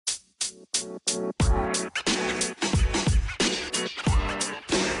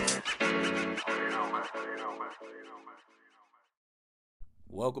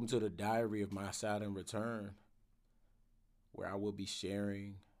Welcome to the diary of my Saturn return, where I will be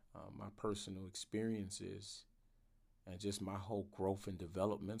sharing my personal experiences and just my whole growth and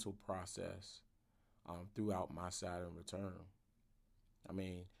developmental process throughout my Saturn return. I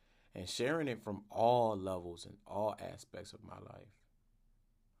mean, and sharing it from all levels and all aspects of my life.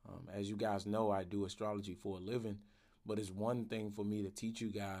 As you guys know, I do astrology for a living, but it's one thing for me to teach you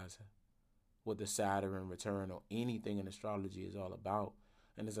guys what the Saturn return or anything in astrology is all about.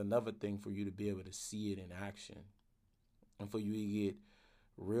 And it's another thing for you to be able to see it in action and for you to get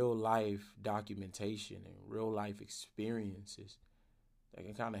real life documentation and real life experiences that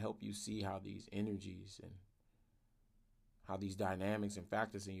can kind of help you see how these energies and how these dynamics and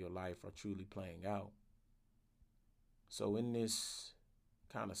factors in your life are truly playing out. So in this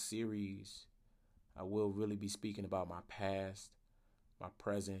kind of series, I will really be speaking about my past, my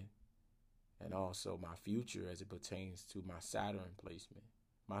present, and also my future as it pertains to my Saturn placement.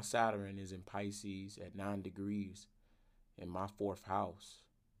 My Saturn is in Pisces at 9 degrees in my fourth house,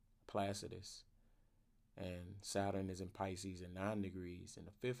 Placidus. And Saturn is in Pisces at 9 degrees in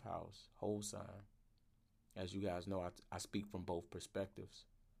the fifth house, whole sign. As you guys know, I speak from both perspectives.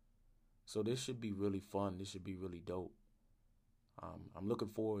 So this should be really fun. This should be really dope. I'm looking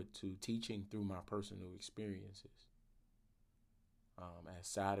forward to teaching through my personal experiences. As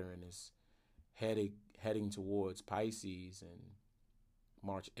Saturn is heading towards Pisces and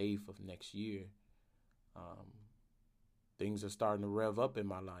March 8th of next year, things are starting to rev up in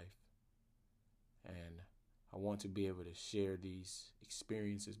my life. And I want to be able to share these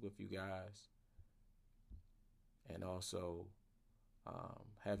experiences with you guys and also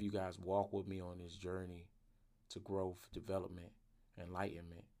have you guys walk with me on this journey to growth, development,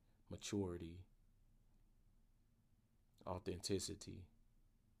 enlightenment, maturity, authenticity.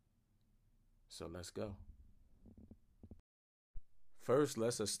 So let's go. First,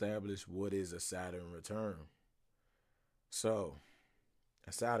 let's establish what is a Saturn return. So,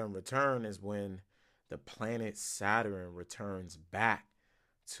 a Saturn return is when the planet Saturn returns back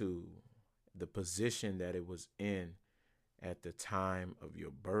to the position that it was in at the time of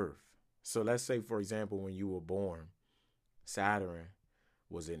your birth. So, let's say, for example, when you were born, Saturn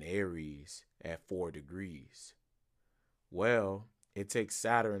was in Aries at 4 degrees. Well, it takes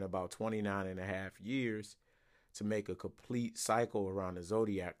Saturn about 29 and a half years to make a complete cycle around the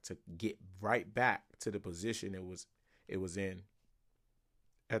zodiac to get right back to the position it was in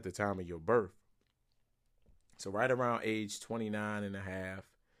at the time of your birth. So right around age 29 and a half,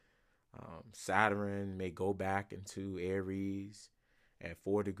 Saturn may go back into Aries at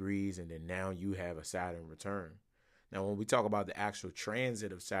 4 degrees, and then now you have a Saturn return. Now, when we talk about the actual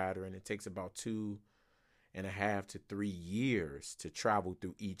transit of Saturn, it takes about 2.5 to 3 years to travel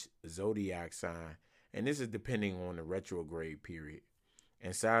through each zodiac sign. And this is depending on the retrograde period.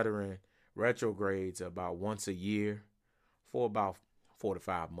 And Saturn retrogrades about once a year for about 4 to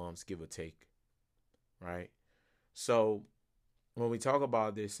 5 months, give or take. Right? So when we talk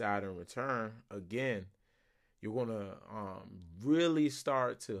about this Saturn return, again, you're going to really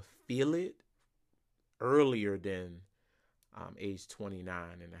start to feel it earlier than age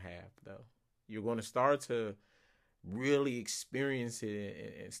 29 and a half, though. You're going to start to really experience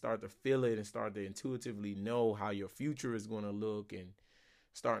it and start to feel it and start to intuitively know how your future is going to look and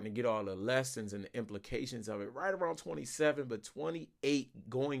starting to get all the lessons and the implications of it right around 27, but 28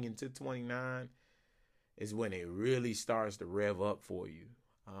 going into 29 is when it really starts to rev up for you.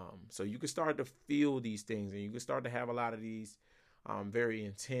 So you can start to feel these things and you can start to have a lot of these very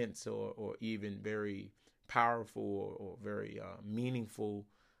intense or even very powerful or very meaningful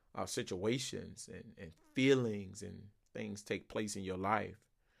situations and feelings and things take place in your life.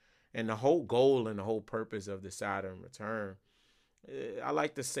 And the whole goal and the whole purpose of the Saturn return, I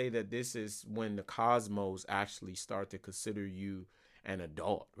like to say that this is when the cosmos actually start to consider you an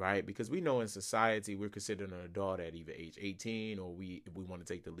adult, right? Because we know in society we're considered an adult at either age 18 or if we want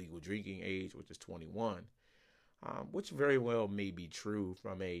to take the legal drinking age, which is 21, which very well may be true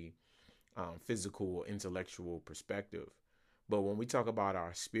from a physical, intellectual perspective. But when we talk about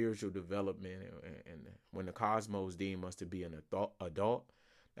our spiritual development and when the cosmos deem us to be an adult,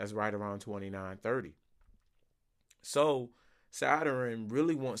 that's right around 29, 30. So Saturn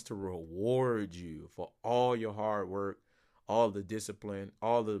really wants to reward you for all your hard work, all the discipline,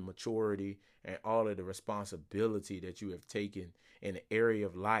 all the maturity, and all of the responsibility that you have taken in the area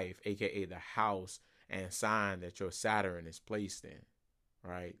of life, aka the house and sign that your Saturn is placed in,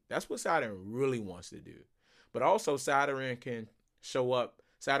 right? That's what Saturn really wants to do. But also Saturn can show up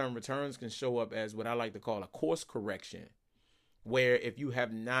Saturn returns can show up as what I like to call a course correction, where if you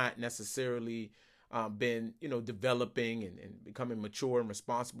have not necessarily been, developing and becoming mature and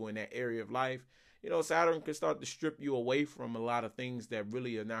responsible in that area of life, Saturn can start to strip you away from a lot of things that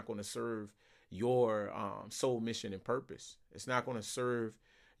really are not going to serve your soul mission and purpose. It's not going to serve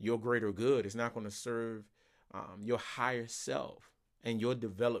your greater good. It's not going to serve your higher self and your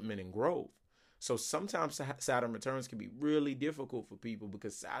development and growth. So sometimes Saturn returns can be really difficult for people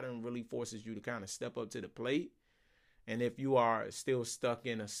because Saturn really forces you to kind of step up to the plate. And if you are still stuck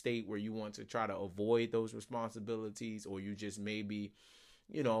in a state where you want to try to avoid those responsibilities, or you just maybe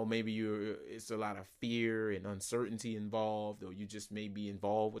it's a lot of fear and uncertainty involved, or you just may be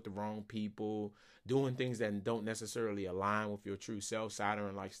involved with the wrong people, doing things that don't necessarily align with your true self,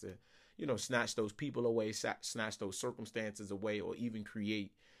 Saturn likes to, snatch those people away, snatch those circumstances away, or even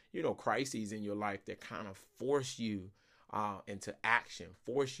create, crises in your life that kind of force you into action,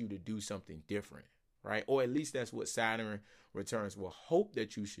 force you to do something different, right? Or at least that's what Saturn returns will hope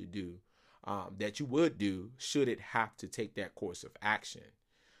that you should do, that you would do should it have to take that course of action.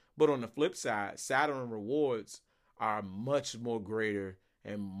 But on the flip side, Saturn rewards are much more greater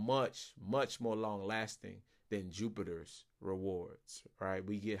and much, much more long lasting than Jupiter's rewards, right?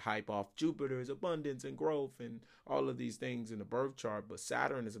 We get hype off Jupiter's abundance and growth and all of these things in the birth chart, but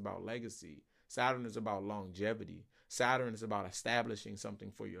Saturn is about legacy. Saturn is about longevity. Saturn is about establishing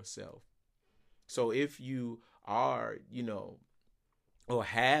something for yourself. So if you are, or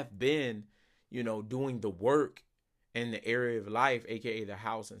have been, doing the work in the area of life, aka the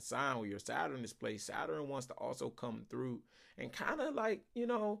house and sign where your Saturn is placed, Saturn wants to also come through and kind of like,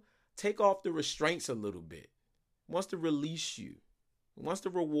 take off the restraints a little bit. It wants to release you. It wants to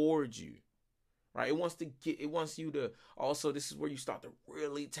reward you, right? It wants you to also, this is where you start to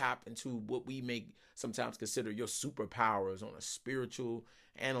really tap into what we may sometimes consider your superpowers on a spiritual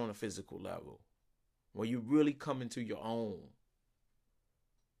and on a physical level, where you really come into your own,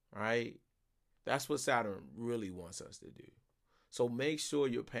 right? That's what Saturn really wants us to do. So make sure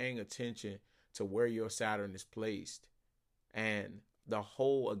you're paying attention to where your Saturn is placed. And the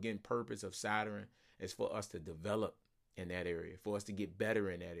whole, again, purpose of Saturn is for us to develop in that area, for us to get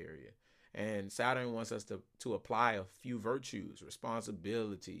better in that area. And Saturn wants us to apply a few virtues: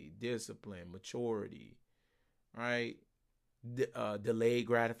 responsibility, discipline, maturity, right? Delayed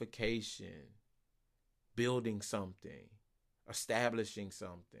gratification, building something, establishing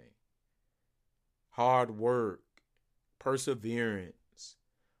something, hard work, perseverance,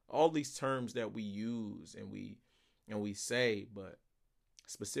 all these terms that we use and we say, but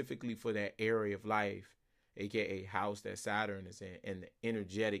specifically for that area of life, aka house that Saturn is in, and the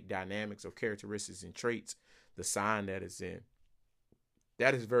energetic dynamics or characteristics and traits, the sign that it's in,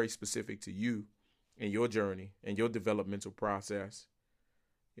 that is very specific to you and your journey and your developmental process.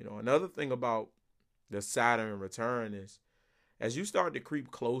 Another thing about the Saturn return is, as you start to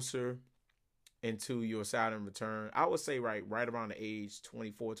creep closer into your Saturn return, I would say right around the age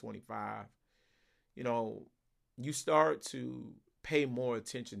 24, 25, you start to pay more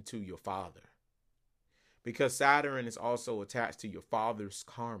attention to your father, because Saturn is also attached to your father's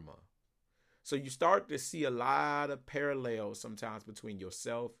karma. So you start to see a lot of parallels sometimes between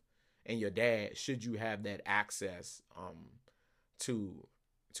yourself and your dad, should you have that access to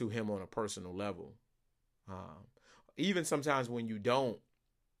him on a personal level. Even sometimes when you don't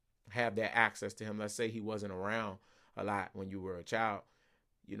have that access to him, let's say he wasn't around a lot when you were a child,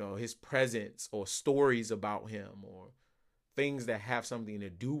 his presence or stories about him or things that have something to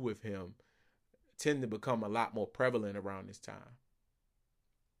do with him tend to become a lot more prevalent around this time.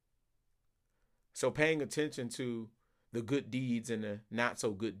 So paying attention to the good deeds and the not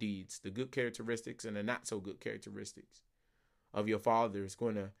so good deeds, the good characteristics and the not so good characteristics of your father is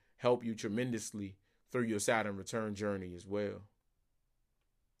going to help you tremendously through your Saturn return journey as well.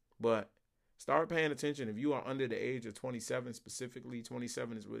 But start paying attention. If you are under the age of 27, specifically,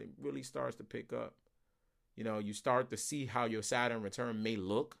 27 is really starts to pick up. You start to see how your Saturn return may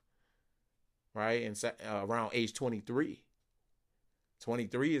look, right? And around age 23.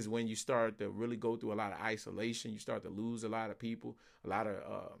 23 is when you start to really go through a lot of isolation. You start to lose a lot of people, a lot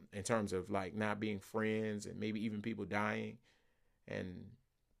of, in terms of like not being friends and maybe even people dying. And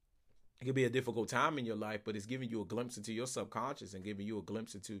it could be a difficult time in your life, but it's giving you a glimpse into your subconscious and giving you a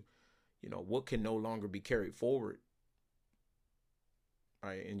glimpse into, what can no longer be carried forward,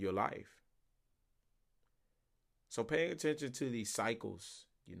 right, in your life. So paying attention to these cycles,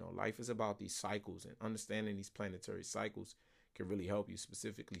 life is about these cycles, and understanding these planetary cycles can really help you,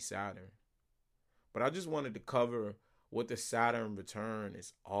 specifically Saturn. But I just wanted to cover what the Saturn return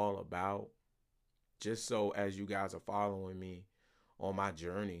is all about, just so as you guys are following me on my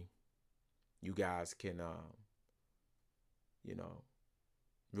journey, you guys can, you know,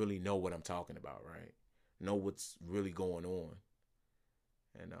 really know what I'm talking about, right? Know what's really going on.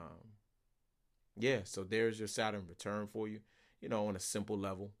 And yeah, so there's your Saturn return for you, on a simple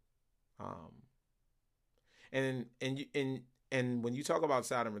level. Um, and when you talk about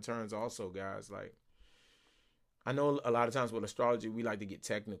Saturn returns, also, guys, like, I know a lot of times with astrology we like to get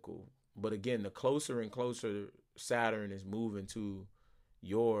technical, but again, the closer and closer Saturn is moving to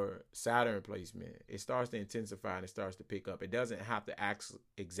your Saturn placement, it starts to intensify and it starts to pick up. It doesn't have to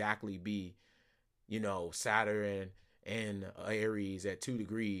exactly be, Saturn and Aries at 2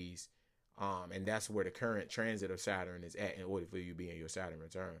 degrees, and that's where the current transit of Saturn is at in order for you to be in your Saturn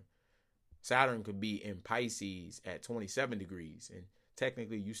return. Saturn could be in Pisces at 27 degrees, and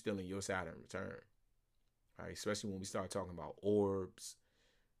technically you still in your Saturn return. Right? Especially when we start talking about orbs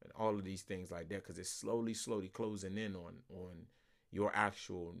and all of these things like that, because it's slowly closing in on your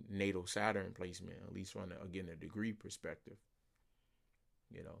actual natal Saturn placement, at least from a degree perspective.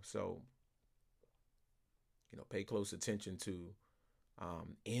 So pay close attention to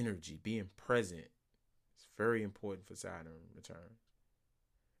energy, being present. It's very important for Saturn return.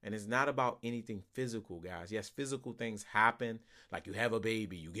 And it's not about anything physical, guys. Yes, physical things happen. Like you have a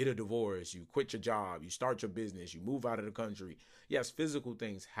baby, you get a divorce, you quit your job, you start your business, you move out of the country. Yes, physical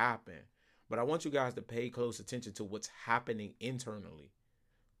things happen. But I want you guys to pay close attention to what's happening internally.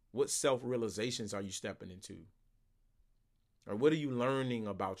 What self-realizations are you stepping into? Or what are you learning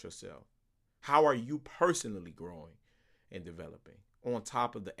about yourself? How are you personally growing and developing on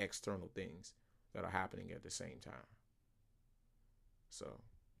top of the external things that are happening at the same time? So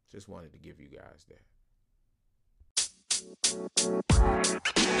just wanted to give you guys that.